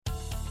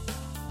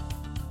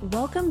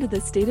Welcome to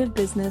the State of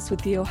Business with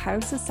the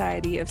Ohio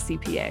Society of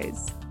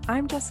CPAs.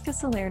 I'm Jessica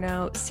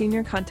Salerno,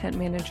 Senior Content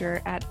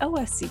Manager at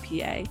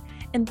OSCPA,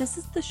 and this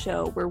is the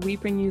show where we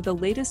bring you the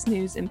latest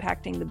news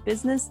impacting the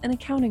business and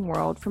accounting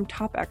world from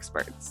top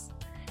experts.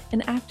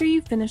 And after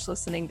you finish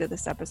listening to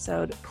this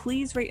episode,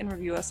 please rate and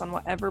review us on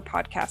whatever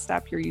podcast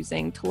app you're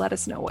using to let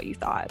us know what you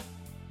thought.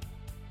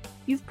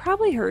 You've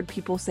probably heard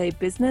people say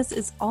business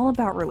is all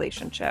about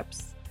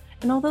relationships.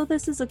 And although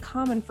this is a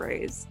common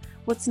phrase,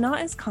 what's not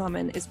as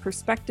common is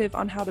perspective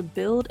on how to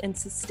build and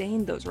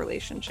sustain those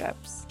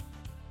relationships.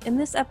 In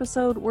this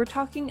episode, we're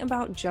talking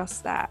about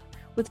just that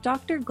with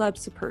Dr. Gleb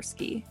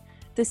Tsipursky,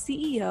 the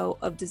CEO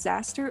of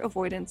Disaster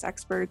Avoidance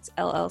Experts,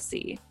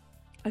 LLC,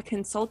 a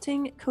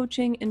consulting,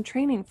 coaching, and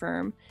training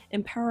firm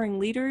empowering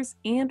leaders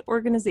and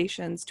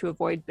organizations to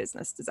avoid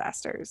business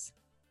disasters.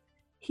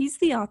 He's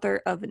the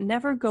author of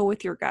Never Go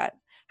With Your Gut,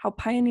 How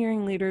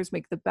Pioneering Leaders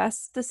Make the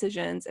Best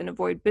Decisions and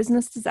Avoid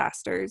Business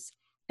Disasters,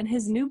 and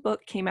his new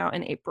book came out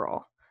in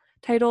April,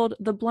 titled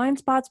The Blind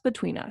Spots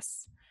Between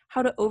Us,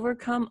 How to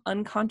Overcome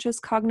Unconscious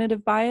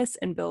Cognitive Bias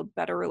and Build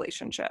Better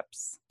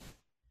Relationships.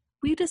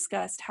 We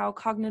discussed how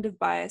cognitive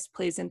bias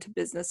plays into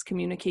business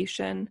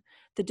communication,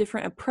 the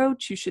different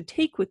approach you should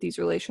take with these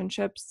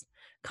relationships,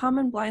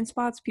 common blind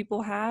spots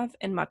people have,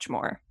 and much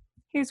more.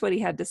 Here's what he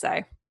had to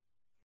say.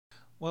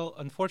 Well,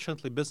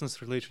 unfortunately,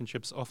 business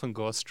relationships often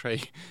go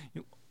astray.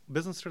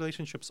 Business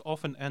relationships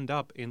often end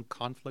up in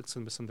conflicts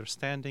and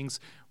misunderstandings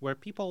where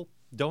people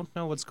don't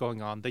know what's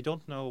going on. They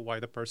don't know why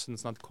the person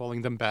is not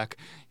calling them back.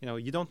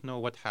 You don't know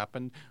what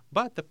happened,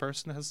 but the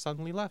person has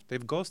suddenly left.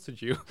 They've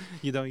ghosted you.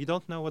 You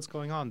don't know what's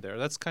going on there.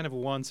 That's kind of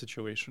one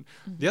situation.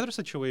 Mm-hmm. The other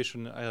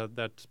situation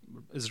that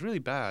is really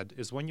bad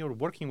is when you're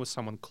working with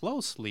someone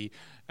closely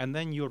and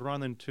then you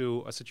run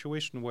into a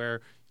situation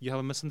where you have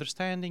a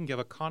misunderstanding, you have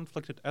a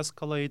conflict, it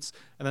escalates,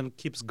 and then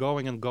keeps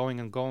going and going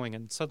and going,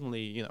 and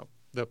suddenly,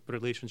 the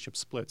relationship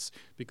splits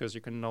because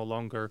you can no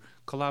longer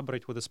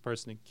collaborate with this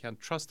person. You can't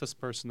trust this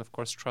person. Of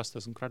course, trust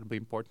is incredibly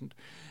important.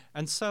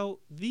 And so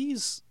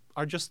these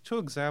are just two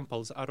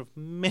examples out of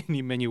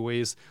many, many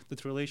ways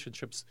that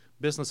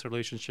business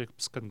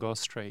relationships can go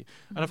astray.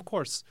 Mm-hmm. And of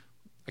course,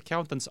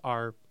 accountants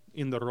are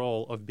in the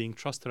role of being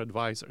trusted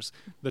advisors.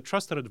 The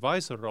trusted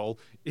advisor role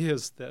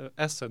is the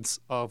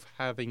essence of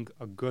having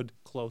a good,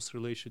 close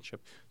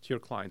relationship to your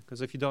client.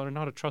 Because if you're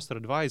not a trusted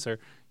advisor,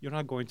 you're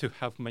not going to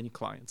have many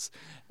clients.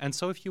 And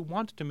so if you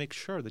want to make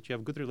sure that you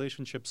have good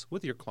relationships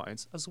with your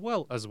clients, as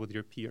well as with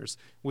your peers,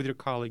 with your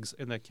colleagues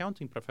in the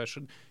accounting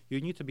profession,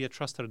 you need to be a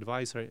trusted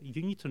advisor.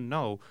 You need to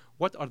know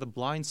what are the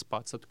blind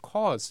spots that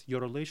cause your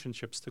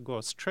relationships to go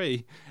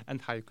astray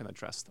and how you can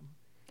address them.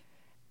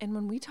 And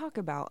when we talk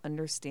about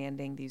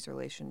understanding these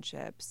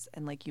relationships,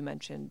 and like you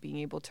mentioned, being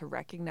able to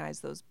recognize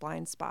those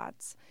blind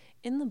spots,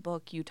 in the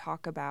book you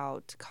talk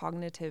about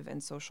cognitive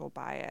and social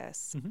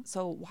bias. Mm-hmm.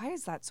 So why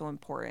is that so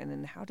important,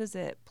 and how does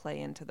it play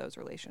into those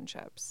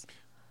relationships?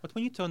 What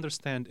we need to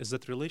understand is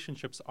that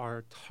relationships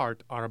are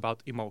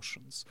about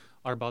emotions,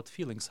 are about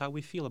feelings, how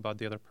we feel about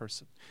the other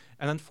person.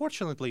 And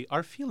unfortunately,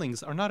 our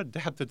feelings are not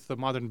adapted to the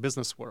modern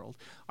business world.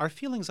 Our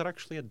feelings are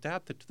actually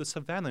adapted to the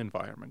savanna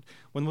environment.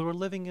 When we were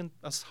living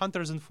as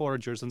hunters and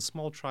foragers in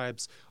small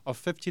tribes of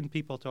 15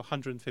 people to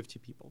 150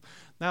 people.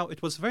 Now,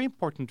 it was very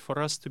important for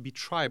us to be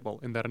tribal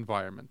in that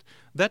environment.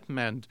 That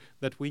meant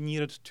that we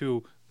needed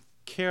to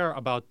care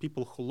about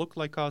people who look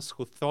like us,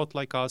 who thought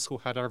like us, who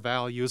had our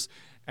values,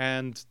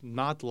 and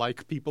not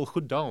like people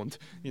who don't.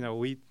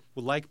 We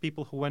like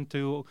people who went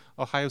to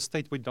Ohio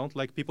State. We don't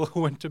like people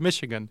who went to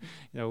Michigan.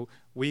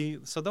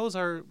 So those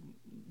are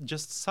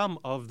just some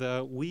of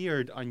the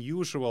weird,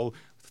 unusual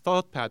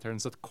thought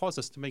patterns that cause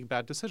us to make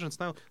bad decisions.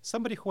 Now,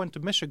 somebody who went to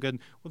Michigan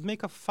would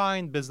make a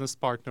fine business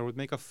partner, would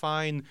make a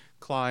fine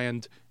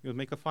client, would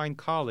make a fine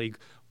colleague,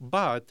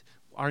 but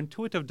our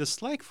intuitive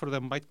dislike for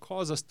them might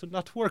cause us to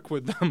not work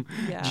with them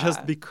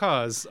just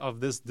because of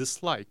this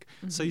dislike.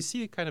 Mm-hmm. So you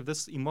see kind of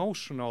this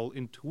emotional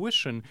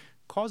intuition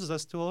causes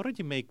us to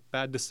already make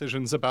bad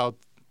decisions about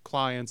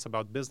clients,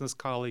 about business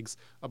colleagues,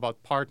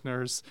 about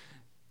partners.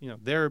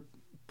 Their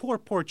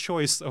poor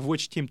choice of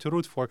which team to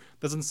root for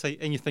doesn't say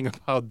anything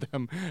about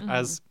them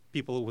as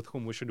people with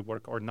whom we should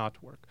work or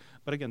not work.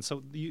 But again,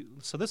 so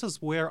this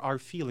is where our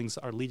feelings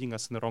are leading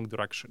us in the wrong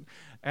direction.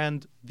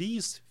 And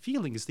these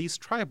feelings, these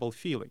tribal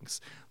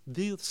feelings,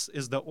 this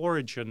is the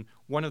origin,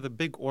 one of the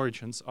big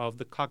origins of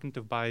the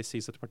cognitive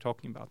biases that we're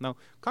talking about. Now,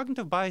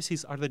 cognitive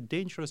biases are the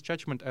dangerous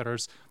judgment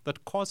errors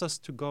that cause us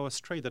to go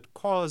astray, that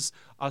cause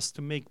us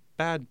to make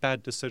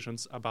bad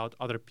decisions about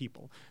other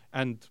people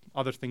and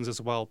other things as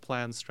well,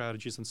 plans,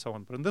 strategies, and so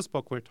on. But in this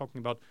book, we're talking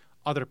about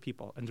other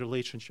people and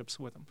relationships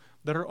with them.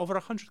 There are over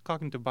 100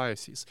 cognitive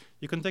biases.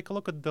 You can take a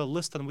look at the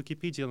list on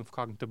Wikipedia of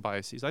cognitive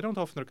biases. I don't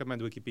often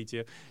recommend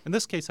Wikipedia. In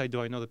this case, I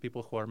do. I know the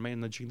people who are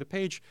managing the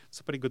page.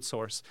 It's a pretty good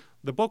source.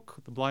 The book,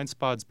 The Blind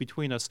Spots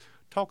Between Us,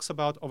 talks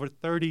about over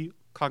 30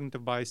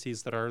 cognitive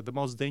biases that are the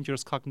most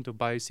dangerous cognitive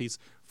biases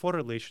for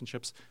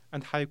relationships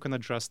and how you can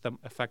address them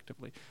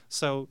effectively.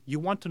 So you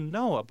want to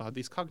know about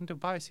these cognitive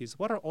biases.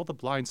 What are all the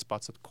blind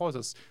spots that cause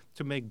us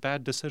to make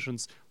bad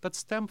decisions that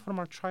stem from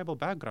our tribal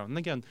background? And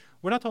again,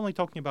 we're not only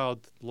talking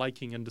about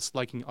liking and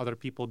disliking other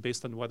people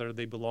based on whether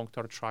they belong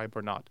to our tribe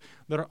or not.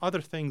 There are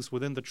other things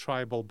within the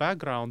tribal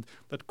background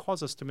that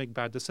cause us to make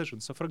bad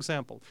decisions. So for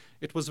example,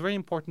 it was very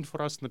important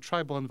for us in the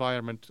tribal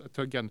environment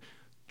to, again,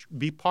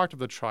 be part of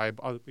the tribe.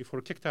 If we're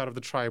kicked out of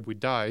the tribe, we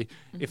die.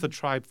 If the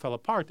tribe fell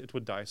apart, it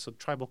would die. So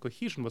tribal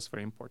cohesion was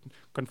very important.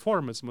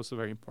 Conformism was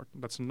very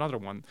important. That's another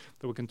one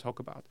that we can talk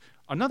about.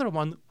 Another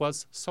one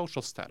was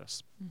social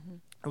status.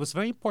 It was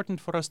very important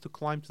for us to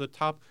climb to the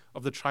top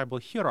of the tribal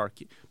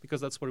hierarchy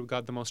because that's where we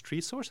got the most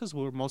resources,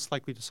 we were most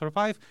likely to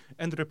survive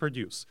and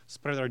reproduce,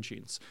 spread our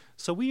genes.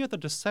 So we are the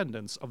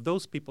descendants of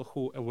those people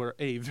who were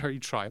very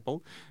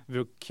tribal,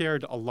 who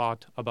cared a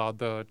lot about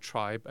the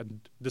tribe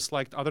and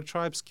disliked other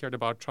tribes, cared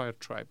about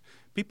tribe.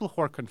 People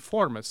who are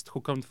conformist,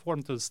 who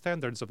conform to the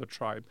standards of the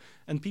tribe,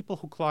 and people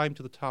who climb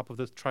to the top of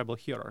the tribal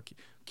hierarchy,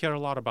 care a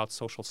lot about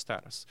social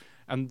status.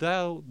 And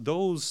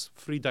those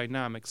three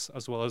dynamics,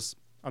 as well as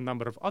a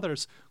number of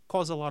others,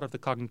 cause a lot of the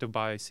cognitive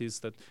biases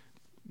that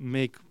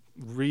make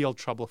real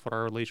trouble for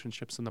our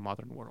relationships in the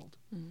modern world.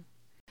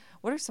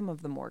 What are some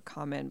of the more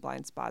common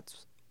blind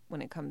spots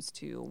when it comes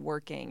to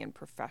working and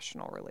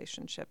professional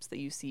relationships that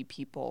you see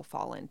people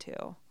fall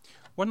into?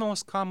 One of the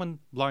most common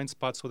blind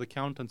spots with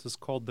accountants is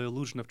called the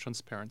illusion of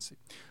transparency.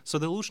 So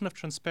the illusion of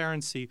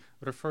transparency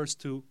refers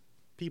to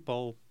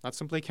people, not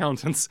simply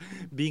accountants,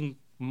 being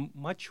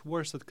much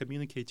worse at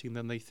communicating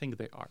than they think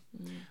they are.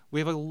 We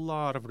have a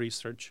lot of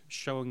research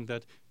showing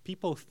that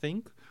people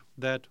think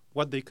that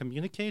what they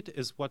communicate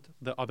is what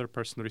the other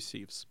person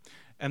receives.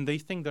 And they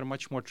think they're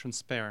much more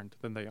transparent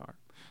than they are.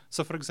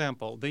 So, for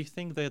example, they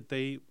think that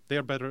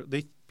they're better.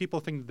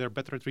 People think they're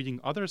better at reading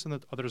others and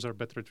that others are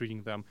better at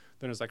reading them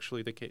than is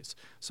actually the case.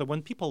 So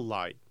when people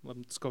lie,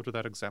 let's go to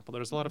that example.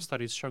 There's a lot of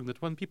studies showing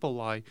that when people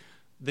lie,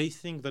 they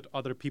think that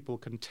other people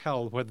can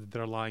tell whether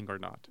they're lying or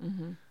not.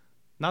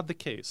 Not the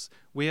case.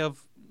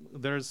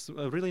 There's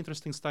a really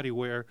interesting study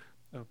where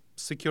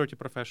security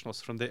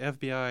professionals from the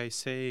FBI,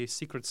 CIA,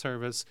 Secret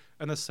Service,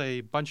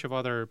 NSA, bunch of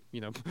other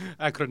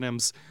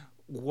acronyms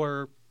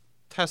were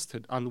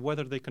tested on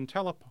whether they can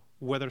tell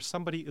whether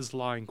somebody is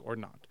lying or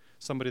not,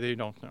 somebody they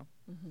don't know.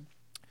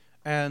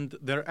 And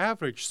their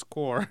average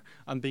score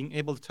on being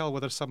able to tell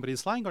whether somebody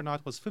is lying or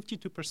not was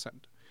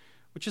 52%.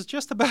 Which is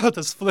just about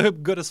as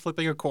good as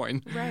flipping a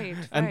coin. Right.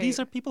 And these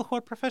are people who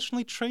are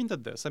professionally trained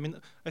at this. I mean,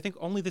 I think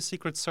only the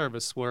Secret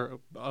Service were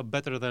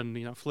better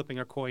than flipping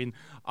a coin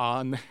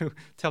on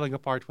telling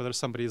apart whether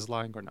somebody is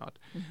lying or not.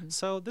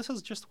 So this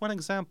is just one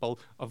example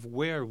of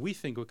where we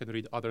think we can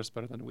read others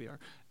better than we are.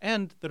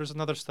 And there is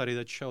another study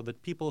that showed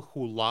that people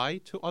who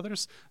lie to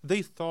others,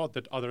 they thought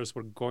that others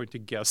were going to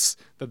guess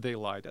that they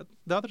lied.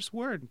 The others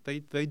weren't.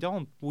 They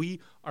don't.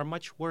 We are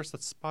much worse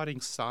at spotting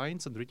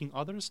signs and reading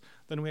others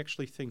than we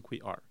actually think we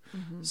are.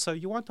 So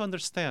you want to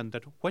understand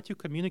that what you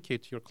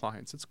communicate to your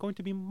clients, it's going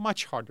to be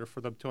much harder for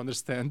them to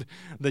understand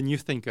than you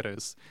think it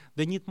is.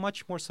 They need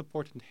much more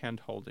support and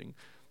hand-holding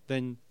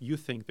than you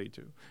think they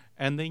do.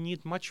 And they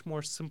need much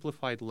more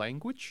simplified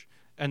language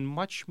and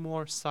much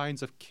more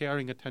signs of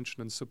caring, attention,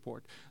 and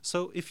support.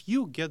 So if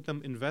you get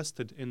them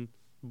invested in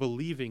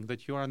believing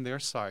that you're on their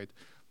side,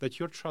 that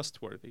you're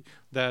trustworthy,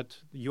 that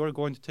you're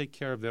going to take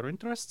care of their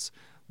interests,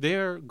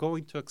 they're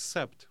going to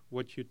accept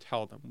what you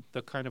tell them,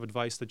 the kind of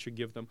advice that you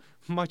give them,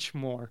 much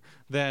more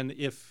than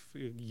if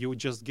you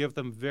just give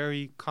them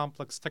very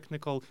complex,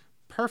 technical,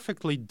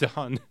 perfectly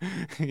done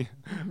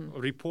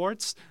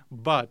reports,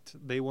 but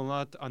they will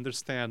not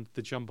understand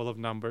the jumble of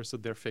numbers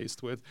that they're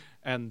faced with,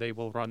 and they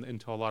will run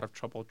into a lot of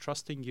trouble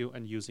trusting you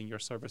and using your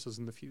services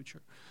in the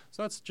future.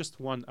 So that's just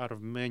one out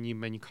of many,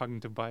 many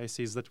cognitive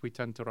biases that we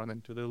tend to run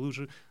into,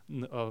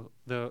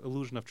 the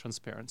illusion of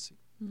transparency.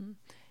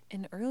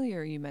 And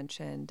earlier you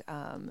mentioned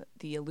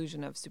the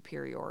illusion of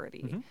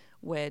superiority,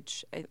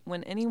 which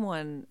when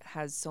anyone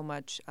has so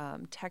much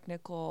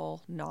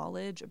technical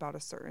knowledge about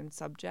a certain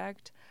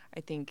subject, I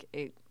think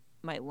it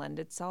might lend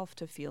itself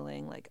to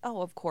feeling like,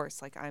 oh, of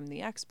course, like I'm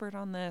the expert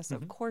on this,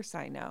 of course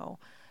I know.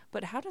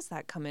 But how does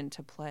that come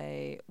into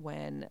play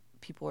when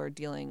people are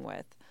dealing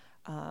with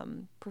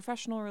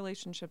professional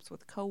relationships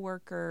with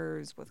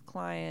coworkers, with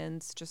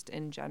clients, just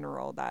in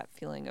general, that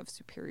feeling of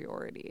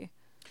superiority?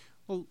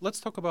 Well, let's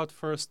talk about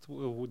first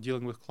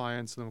dealing with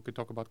clients, and then we could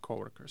talk about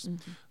coworkers.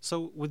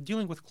 So with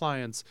dealing with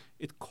clients,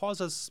 it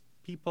causes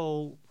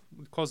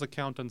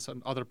accountants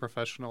and other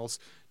professionals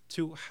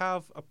to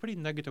have a pretty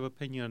negative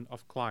opinion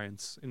of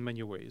clients in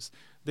many ways.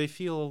 They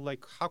feel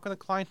like, how can a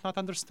client not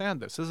understand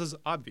this? This is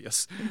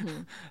obvious.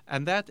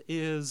 And that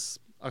is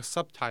a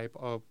subtype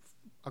of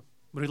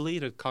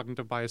related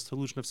cognitive bias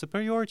illusion of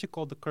superiority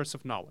called the curse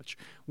of knowledge,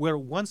 where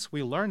once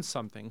we learn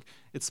something,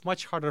 it's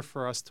much harder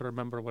for us to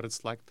remember what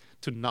it's like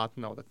to not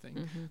know the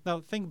thing.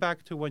 Now, think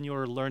back to when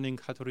you're learning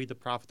how to read the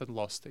profit and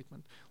loss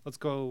statement. Let's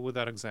go with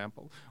that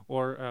example.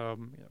 Or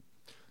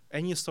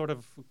any sort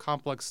of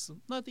complex,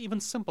 not even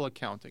simple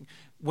accounting.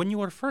 When you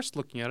were first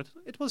looking at it,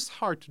 it was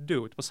hard to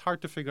do. It was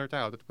hard to figure it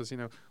out. It was,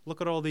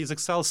 look at all these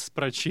Excel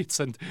spreadsheets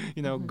and,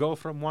 go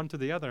from one to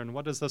the other. And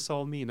what does this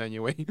all mean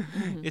anyway?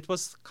 It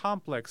was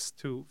complex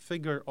to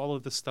figure all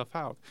of this stuff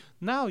out.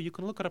 Now you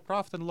can look at a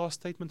profit and loss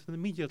statement and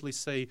immediately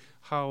say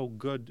how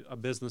good a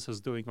business is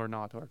doing or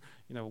not, or,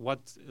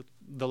 what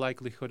the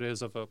likelihood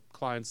is of a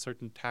client's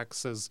certain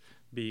taxes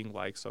being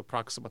like, so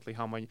approximately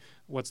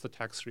what's the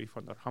tax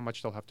refund or how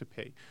much they'll have to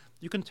pay.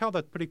 You can tell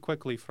that pretty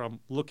quickly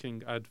from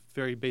looking at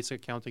very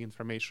basic accounting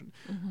information.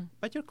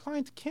 But your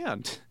client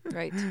can't.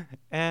 Right.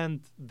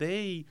 And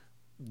they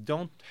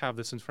don't have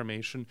this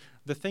information.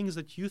 The things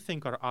that you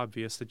think are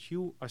obvious, that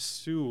you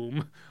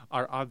assume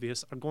are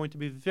obvious, are going to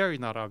be very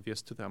not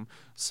obvious to them.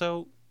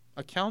 So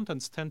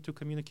accountants tend to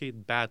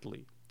communicate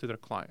badly to their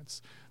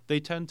clients. They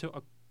tend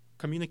to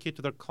communicate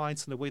to their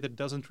clients in a way that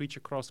doesn't reach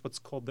across what's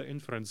called the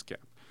inference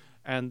gap.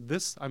 And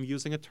this, I'm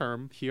using a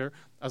term here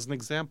as an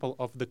example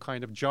of the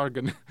kind of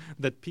jargon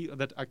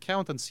that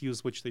accountants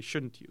use, which they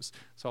shouldn't use.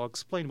 So I'll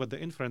explain what the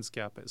inference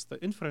gap is. The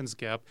inference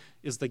gap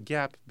is the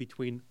gap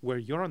between where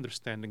your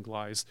understanding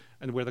lies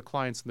and where the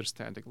client's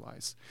understanding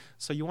lies.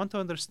 So you want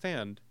to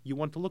understand, you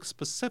want to look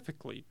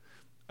specifically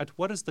at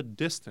what is the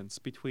distance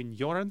between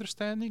your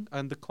understanding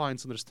and the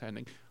client's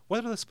understanding.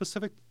 What are the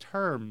specific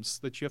terms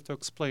that you have to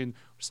explain?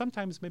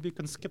 Sometimes maybe you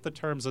can skip the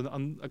terms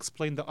and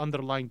explain the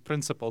underlying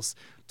principles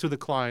to the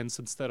clients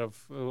instead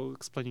of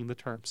explaining the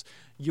terms.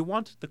 You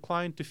want the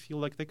client to feel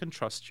like they can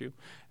trust you,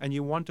 and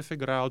you want to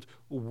figure out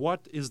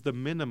what is the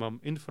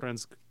minimum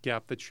inference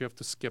gap that you have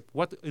to skip.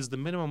 What is the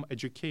minimum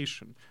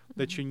education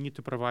that you need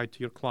to provide to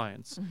your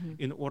clients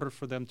in order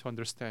for them to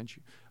understand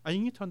you? And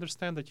you need to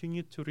understand that you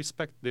need to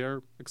respect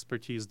their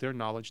expertise, their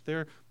knowledge.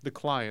 They're the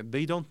client.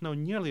 They don't know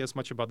nearly as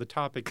much about the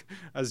topic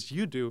as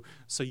you do,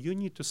 so you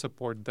need to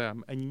support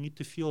them, and you need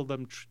to feel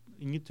them.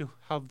 You need to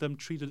have them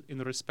treated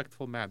in a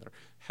respectful manner.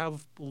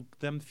 Have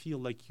them feel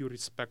like you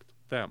respect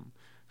them.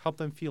 Help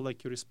them feel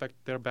like you respect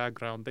their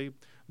background.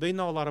 They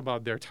know a lot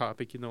about their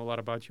topic. You know a lot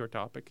about your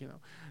topic.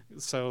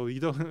 So you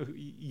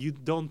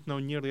don't know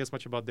nearly as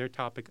much about their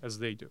topic as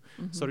they do.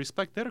 So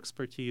respect their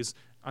expertise.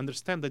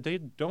 Understand that they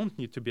don't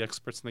need to be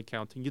experts in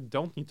accounting. You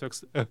don't need to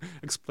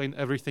explain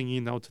everything you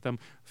know to them.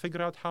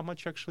 Figure out how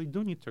much you actually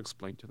do need to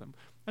explain to them.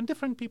 And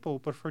different people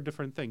prefer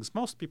different things.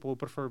 Most people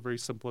prefer very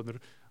simple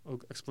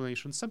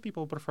explanations. Some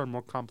people prefer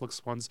more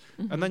complex ones.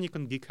 And then you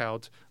can geek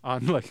out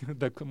on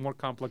the more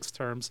complex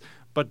terms,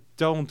 but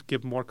don't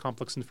give more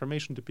complex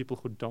information to people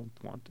who don't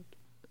want it.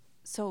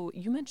 So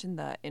you mentioned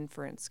the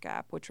inference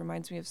gap, which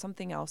reminds me of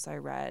something else I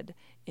read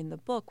in the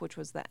book, which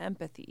was the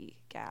empathy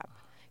gap.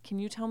 Can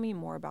you tell me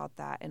more about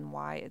that and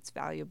why it's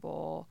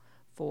valuable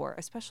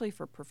especially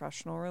for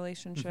professional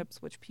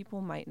relationships, which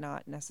people might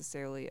not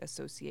necessarily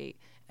associate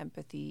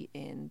empathy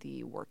in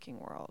the working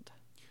world?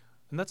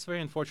 And that's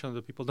very unfortunate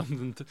that people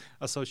don't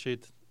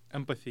associate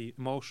empathy,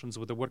 emotions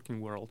with the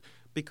working world,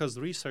 because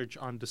research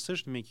on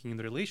decision-making in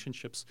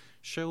relationships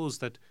shows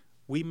that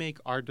we make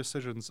our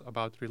decisions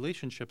about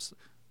relationships.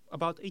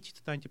 About 80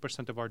 to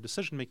 90% of our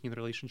decision-making in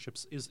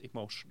relationships is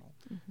emotional.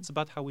 It's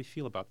about how we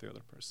feel about the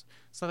other person.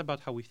 It's not about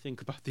how we think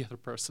about the other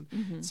person.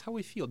 It's how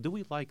we feel. Do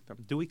we like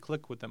them? Do we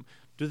click with them?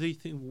 Do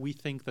we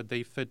think that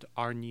they fit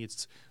our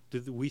needs?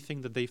 Do we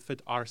think that they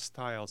fit our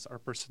styles, our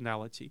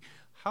personality?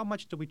 How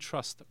much do we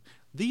trust them?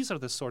 These are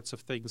the sorts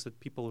of things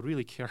that people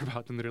really care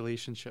about in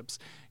relationships.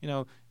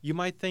 You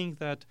might think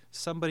that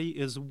somebody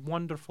is a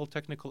wonderful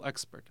technical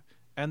expert,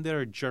 and they're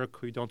a jerk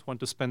who you don't want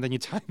to spend any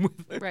time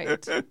with.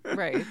 Right.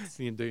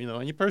 Do you know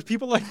any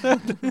people like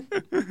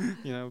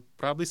that?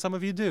 Probably some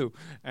of you do.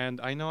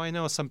 And I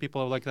know some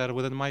people are like that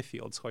within my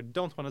fields who I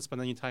don't want to spend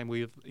any time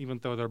with, even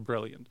though they're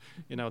brilliant.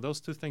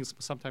 Those two things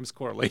sometimes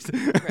correlate.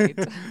 Right.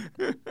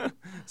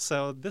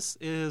 So this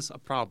is a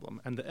problem.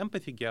 And the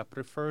empathy gap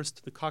refers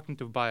to the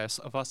cognitive bias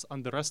of us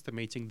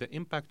underestimating the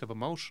impact of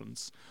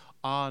emotions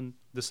on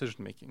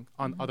decision-making,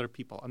 on other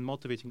people, on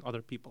motivating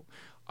other people.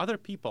 Other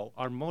people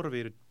are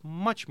motivated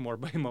much more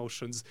by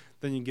emotions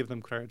than you give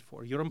them credit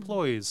for. Your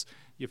employees,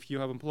 if you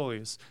have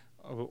employees,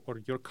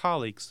 or your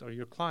colleagues or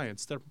your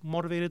clients, they're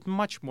motivated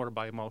much more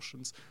by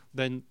emotions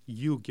than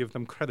you give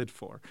them credit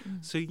for.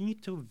 So you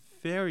need to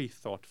very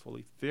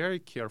thoughtfully, very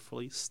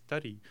carefully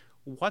study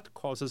what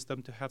causes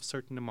them to have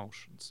certain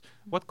emotions.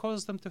 What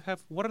causes them to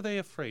have, what are they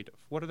afraid of?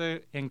 What are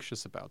they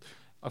anxious about?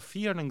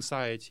 Fear and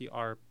anxiety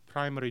are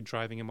primary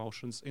driving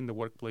emotions in the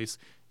workplace,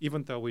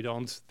 even though we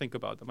don't think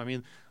about them. I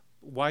mean,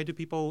 why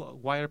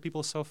are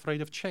people so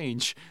afraid of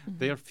change?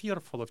 They are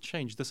fearful of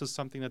change. This is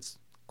something that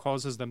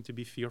causes them to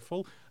be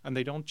fearful, and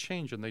they don't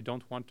change, and they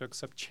don't want to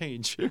accept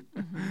change.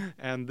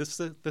 And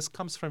this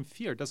comes from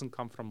fear. It doesn't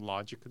come from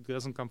logic. It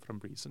doesn't come from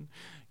reason.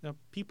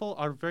 People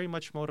are very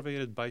much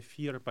motivated by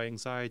fear, by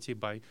anxiety,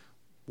 by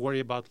worry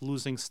about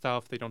losing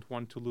stuff. They don't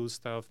want to lose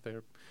stuff.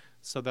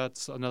 So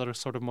that's another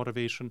sort of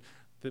motivation.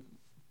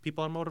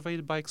 People are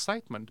motivated by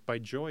excitement, by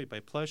joy, by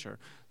pleasure.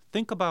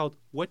 Think about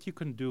what you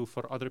can do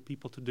for other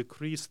people to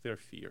decrease their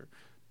fear,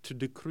 to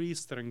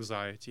decrease their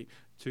anxiety,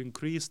 to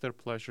increase their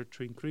pleasure,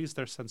 to increase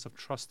their sense of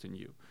trust in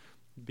you.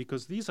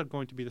 Because these are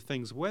going to be the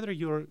things, whether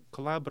you're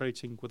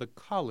collaborating with a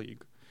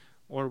colleague,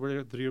 or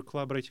whether you're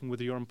collaborating with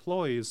your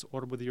employees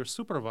or with your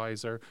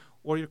supervisor,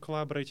 or you're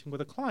collaborating with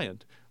a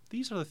client.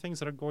 These are the things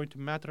that are going to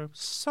matter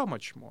so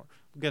much more.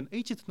 Again,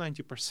 80 to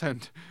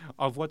 90%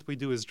 of what we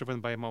do is driven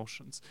by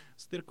emotions.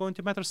 So they're going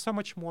to matter so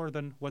much more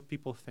than what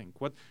people think.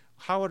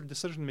 How our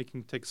decision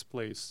making takes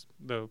place,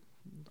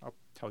 I'll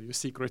tell you a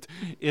secret,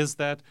 is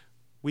that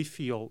we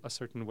feel a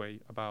certain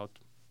way about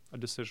a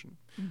decision.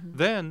 Mm-hmm.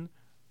 Then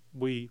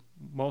we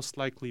most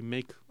likely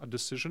make a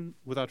decision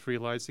without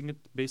realizing it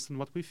based on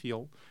what we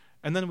feel.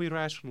 And then we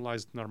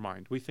rationalize it in our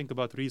mind. We think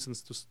about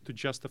reasons to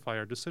justify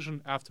our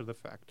decision after the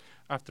fact,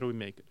 after we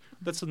make it.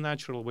 That's a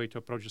natural way to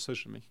approach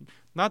decision making.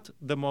 Not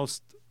the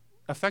most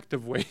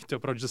effective way to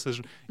approach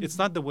decision. It's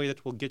not the way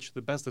that will get you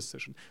the best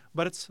decision,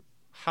 but it's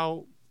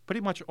how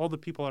pretty much all the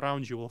people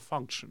around you will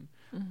function,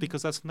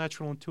 because that's a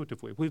natural,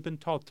 intuitive way. We've been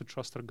taught to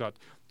trust our gut,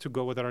 to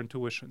go with our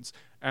intuitions.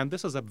 And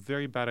this is a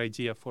very bad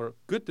idea for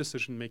good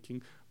decision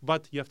making,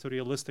 but you have to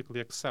realistically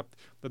accept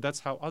that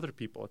that's how other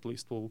people at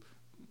least will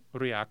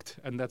react,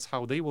 and that's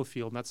how they will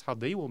feel, and that's how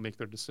they will make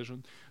their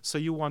decision. So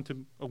you want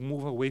to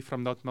move away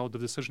from that mode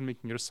of decision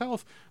making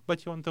yourself,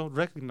 but you want to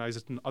recognize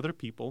it in other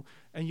people,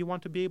 and you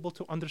want to be able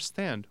to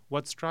understand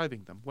what's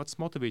driving them, what's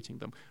motivating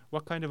them,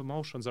 what kind of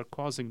emotions are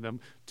causing them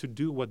to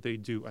do what they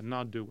do and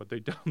not do what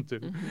they don't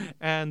do.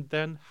 And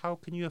then how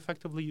can you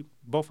effectively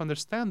both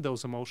understand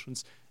those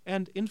emotions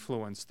and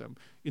influence them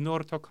in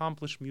order to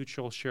accomplish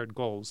mutual shared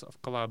goals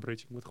of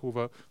collaborating with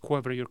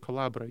whoever you're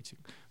collaborating.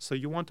 So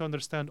you want to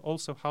understand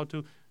also how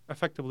to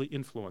effectively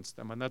influence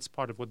them, and that's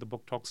part of what the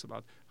book talks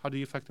about. How do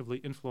you effectively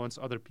influence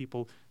other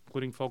people,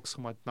 including folks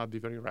who might not be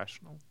very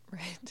rational?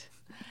 Right.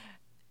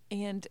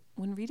 And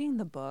when reading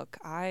the book,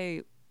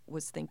 I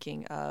was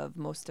thinking of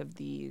most of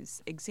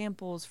these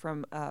examples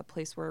from a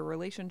place where a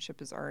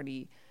relationship is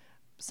already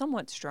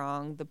somewhat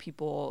strong.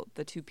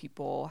 The two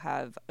people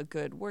have a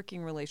good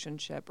working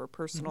relationship or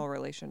personal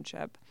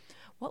relationship.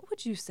 What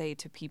would you say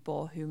to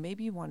people who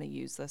maybe want to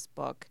use this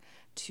book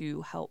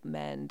to help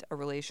mend a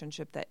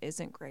relationship that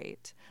isn't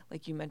great?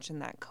 Like you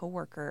mentioned, that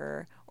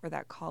coworker or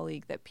that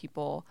colleague that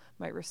people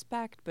might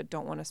respect but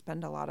don't want to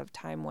spend a lot of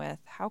time with.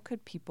 How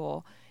could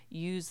people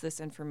use this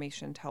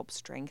information to help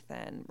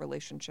strengthen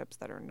relationships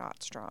that are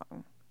not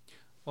strong?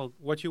 Well,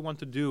 what you want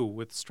to do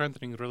with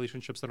strengthening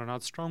relationships that are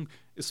not strong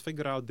is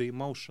figure out the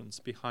emotions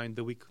behind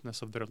the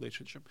weakness of the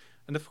relationship.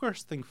 And the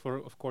first thing,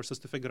 of course, is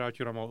to figure out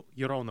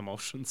your own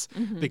emotions,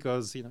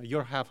 because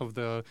you're half of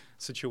the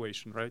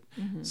situation, right?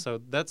 So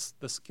that's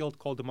the skill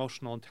called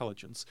emotional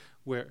intelligence,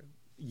 where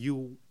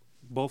you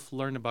both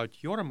learn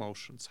about your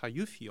emotions, how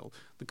you feel,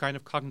 the kind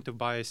of cognitive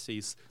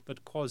biases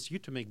that cause you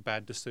to make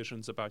bad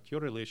decisions about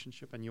your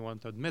relationship, and you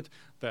want to admit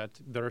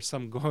that there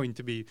are going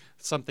to be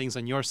some things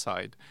on your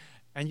side.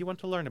 And you want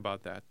to learn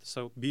about that.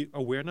 So be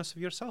awareness of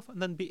yourself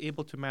and then be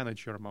able to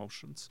manage your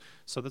emotions.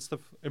 So that's the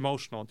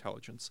emotional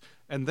intelligence.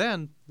 And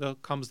then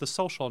comes the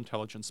social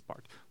intelligence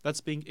part.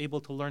 That's being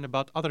able to learn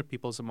about other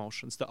people's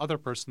emotions, the other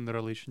person in the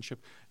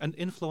relationship, and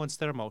influence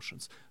their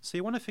emotions. So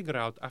you want to figure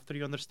out, after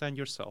you understand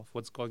yourself,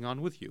 what's going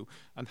on with you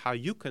and how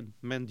you can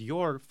mend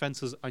your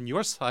fences on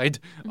your side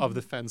of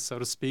the fence, so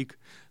to speak.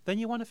 Then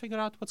you want to figure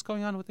out what's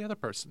going on with the other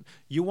person.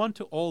 You want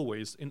to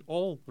always, in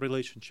all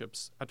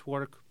relationships, at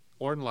work,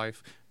 or in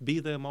life, be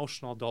the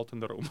emotional adult in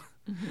the room.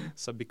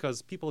 So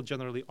because people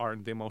generally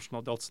aren't the emotional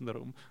adults in the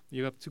room.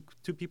 You have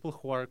two people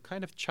who are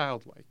kind of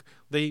childlike.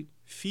 They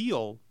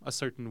feel a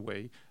certain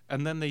way,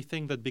 and then they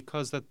think that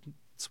because that's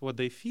what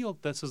they feel,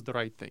 this is the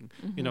right thing.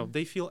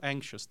 They feel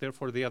anxious,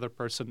 therefore the other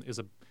person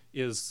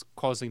is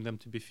causing them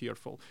to be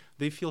fearful.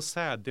 They feel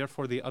sad,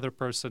 therefore the other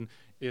person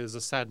is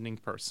a saddening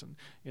person.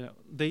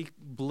 They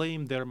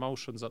blame their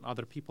emotions on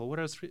other people,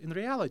 whereas in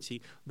reality,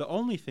 the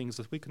only things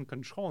that we can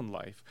control in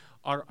life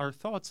are our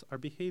thoughts, our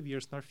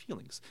behaviors, and our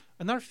feelings.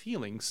 And our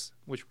feelings,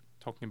 which we're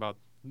talking about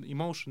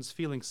emotions,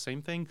 feelings,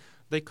 same thing,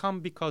 they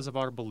come because of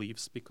our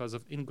beliefs, because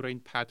of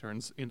ingrained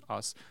patterns in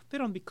us. They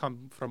don't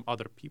come from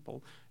other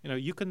people.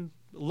 You can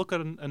look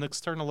at an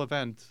external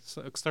event,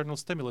 external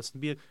stimulus, and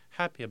be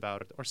happy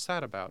about it, or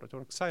sad about it,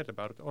 or excited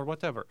about it, or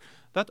whatever.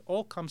 That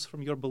all comes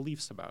from your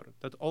beliefs about it.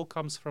 That all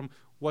comes from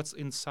what's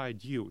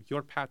inside you,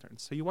 your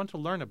patterns. So you want to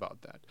learn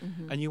about that.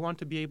 And you want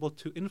to be able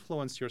to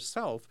influence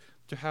yourself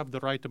to have the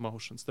right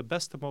emotions, the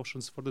best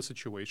emotions for the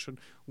situation,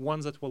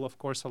 ones that will, of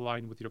course,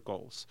 align with your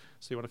goals.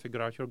 So you want to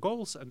figure out your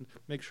goals and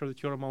make sure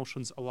that your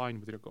emotions align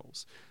with your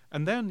goals.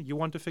 And then you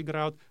want to figure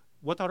out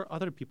what are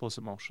other people's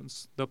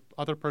emotions, the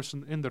other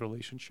person in the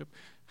relationship.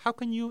 How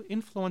can you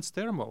influence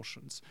their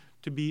emotions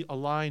to be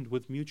aligned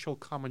with mutual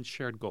common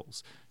shared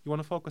goals? You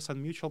want to focus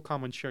on mutual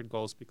common shared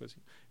goals because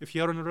if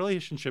you're in a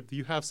relationship,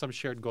 you have some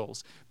shared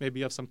goals. Maybe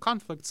you have some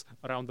conflicts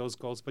around those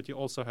goals, but you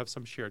also have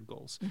some shared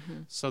goals.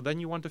 So then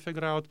you want to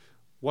figure out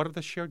what are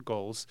the shared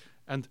goals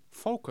and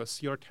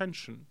focus your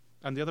attention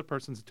and the other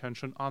person's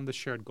attention on the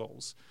shared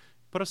goals.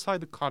 Put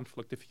aside the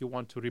conflict if you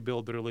want to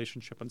rebuild the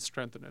relationship and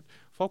strengthen it.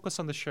 Focus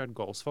on the shared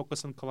goals.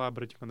 Focus on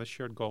collaborating on the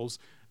shared goals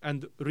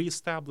and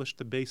reestablish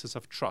the basis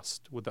of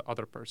trust with the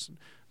other person.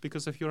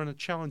 Because if you're in a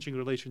challenging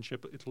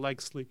relationship, it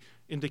likely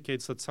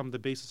indicates that some of the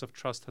basis of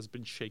trust has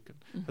been shaken,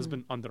 has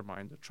been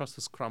undermined. The trust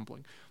is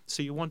crumbling.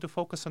 So you want to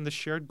focus on the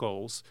shared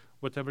goals,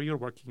 whatever you're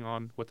working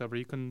on, whatever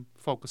you can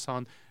focus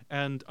on,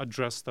 and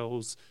address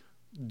those.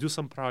 Do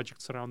some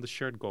projects around the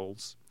shared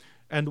goals.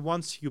 And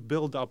once you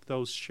build up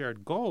those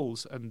shared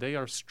goals and they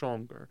are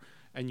stronger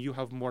and you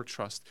have more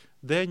trust,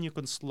 then you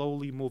can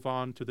slowly move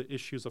on to the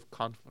issues of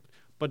conflict.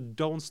 But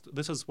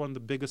this is one of the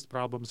biggest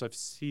problems I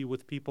see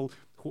with people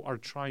who are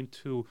trying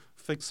to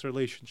fix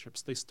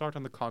relationships. They start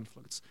on the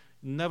conflicts.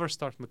 Never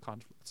start on the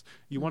conflicts.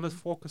 You want to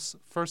focus,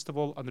 first of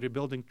all, on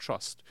rebuilding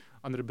trust,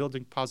 on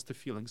rebuilding positive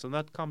feelings. And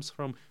that comes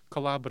from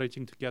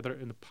collaborating together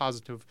in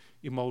positive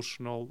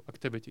emotional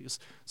activities.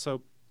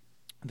 So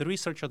the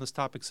research on this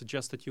topic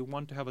suggests that you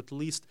want to have at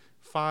least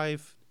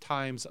 5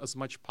 times as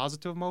much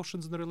positive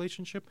emotions in the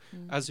relationship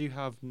as you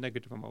have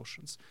negative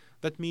emotions.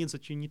 That means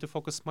that you need to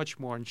focus much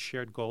more on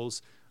shared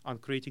goals, on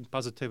creating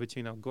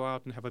positivity. Go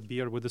out and have a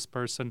beer with this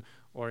person,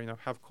 or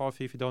have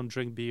coffee if you don't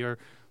drink beer,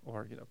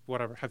 or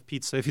whatever, have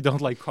pizza if you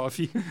don't like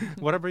coffee,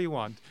 whatever you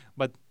want.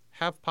 But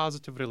have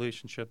positive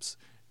relationships,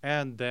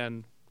 and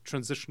then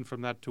transition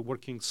from that to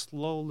working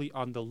slowly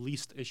on the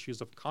least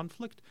issues of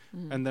conflict,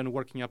 and then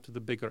working up to the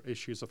bigger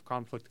issues of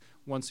conflict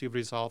once you've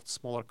resolved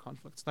smaller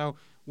conflicts. Now,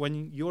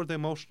 when you're the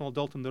emotional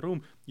adult in the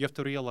room, you have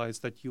to realize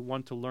that you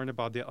want to learn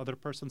about the other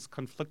person's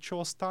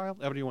conflictual style.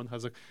 Everyone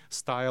has a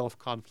style of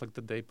conflict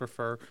that they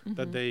prefer,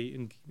 that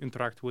they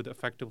interact with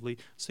effectively.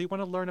 So you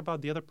want to learn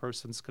about the other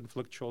person's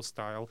conflictual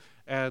style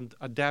and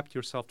adapt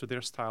yourself to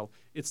their style.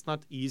 It's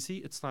not easy.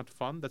 It's not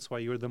fun. That's why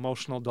you're the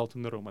emotional adult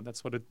in the room, and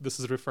that's what this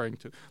is referring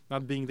to,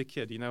 not being the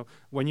kid.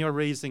 When you're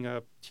raising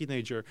a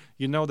teenager,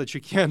 you know that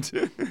you can't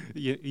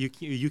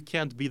you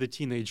can't be the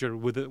teenager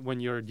when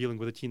you're dealing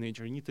with a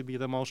teenager. You need to be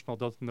the emotional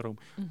adult in the room.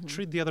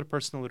 Treat the other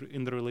person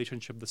in the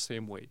relationship the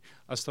same way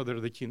as though they're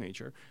the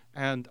teenager,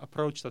 and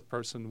approach that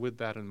person with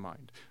that in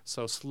mind.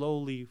 So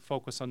slowly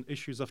focus on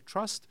issues of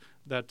trust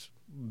that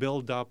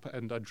build up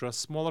and address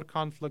smaller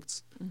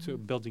conflicts to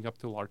building up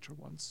to larger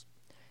ones.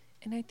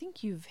 And I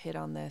think you've hit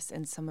on this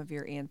in some of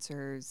your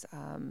answers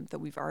that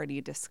we've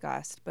already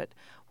discussed, but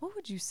what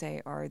would you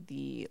say are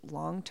the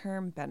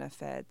long-term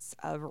benefits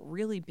of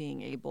really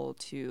being able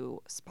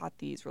to spot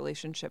these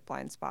relationship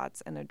blind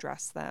spots and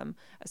address them,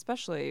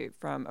 especially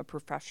from a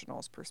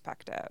professional's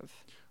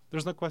perspective?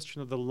 There's no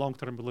question that the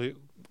long-term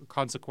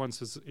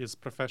consequences is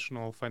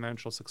professional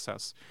financial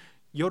success.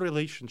 Your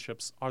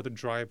relationships are the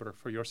driver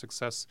for your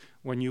success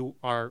when you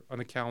are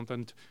an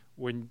accountant,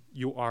 when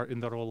you are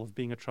in the role of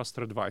being a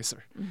trusted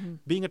advisor.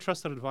 Being a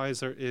trusted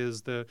advisor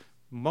is the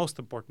most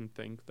important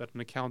thing that an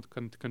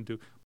accountant can do.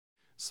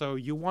 So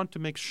you want to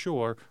make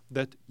sure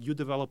that you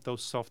develop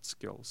those soft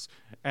skills.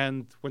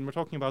 And when we're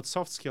talking about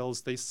soft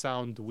skills, they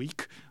sound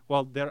weak.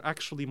 Well, they're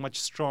actually much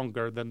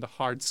stronger than the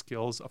hard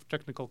skills of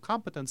technical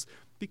competence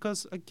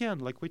because, again,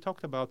 like we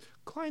talked about,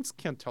 clients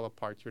can't tell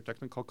apart your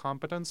technical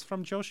competence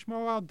from Joe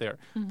Schmo out there.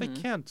 They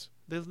can't.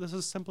 This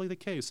is simply the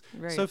case.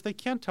 Right. So if they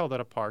can't tell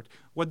that apart,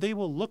 what they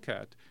will look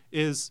at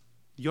is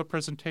your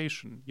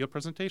presentation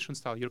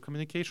style, your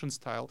communication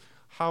style,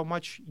 how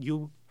much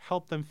you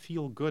help them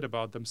feel good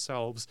about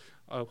themselves,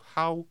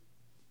 how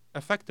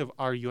effective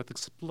are you at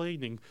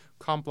explaining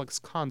complex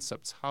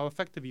concepts, how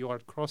effective you are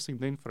at crossing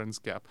the inference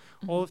gap.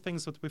 All the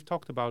things that we've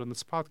talked about in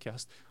this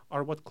podcast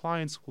are what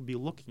clients will be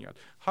looking at.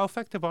 How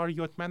effective are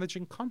you at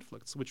managing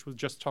conflicts, which we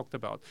just talked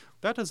about?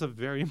 That is a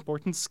very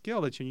important skill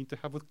that you need to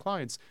have with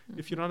clients.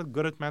 If you're not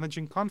good at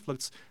managing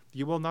conflicts,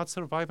 you will not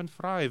survive and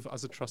thrive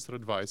as a trusted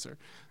advisor.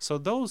 So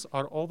those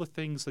are all the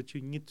things that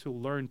you need to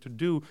learn to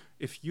do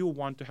if you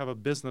want to have a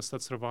business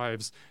that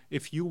survives,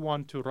 if you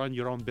want to run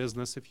your own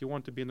business, if you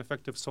want to be an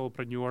effective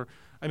solopreneur.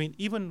 I mean,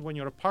 even when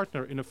you're a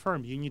partner in a firm,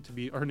 you need to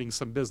be earning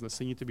some business.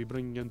 You need to be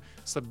bringing in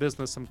some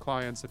business, some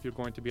clients if you're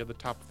going to be at the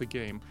top of the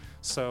game.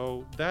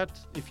 So that,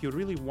 if you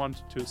really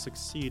want to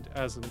succeed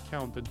as an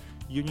accountant,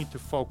 you need to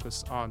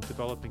focus on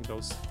developing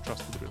those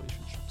trusted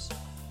relationships.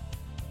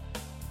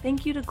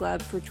 Thank you to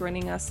Gleb for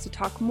joining us to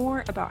talk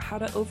more about how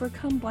to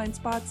overcome blind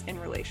spots in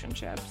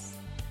relationships.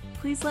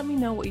 Please let me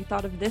know what you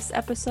thought of this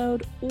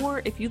episode,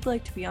 or if you'd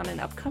like to be on an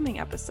upcoming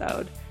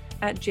episode,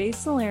 at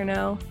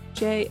jsalerno,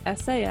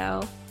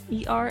 JSALERNO,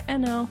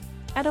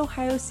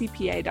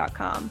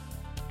 @ohiocpa.com.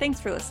 Thanks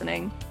for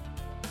listening.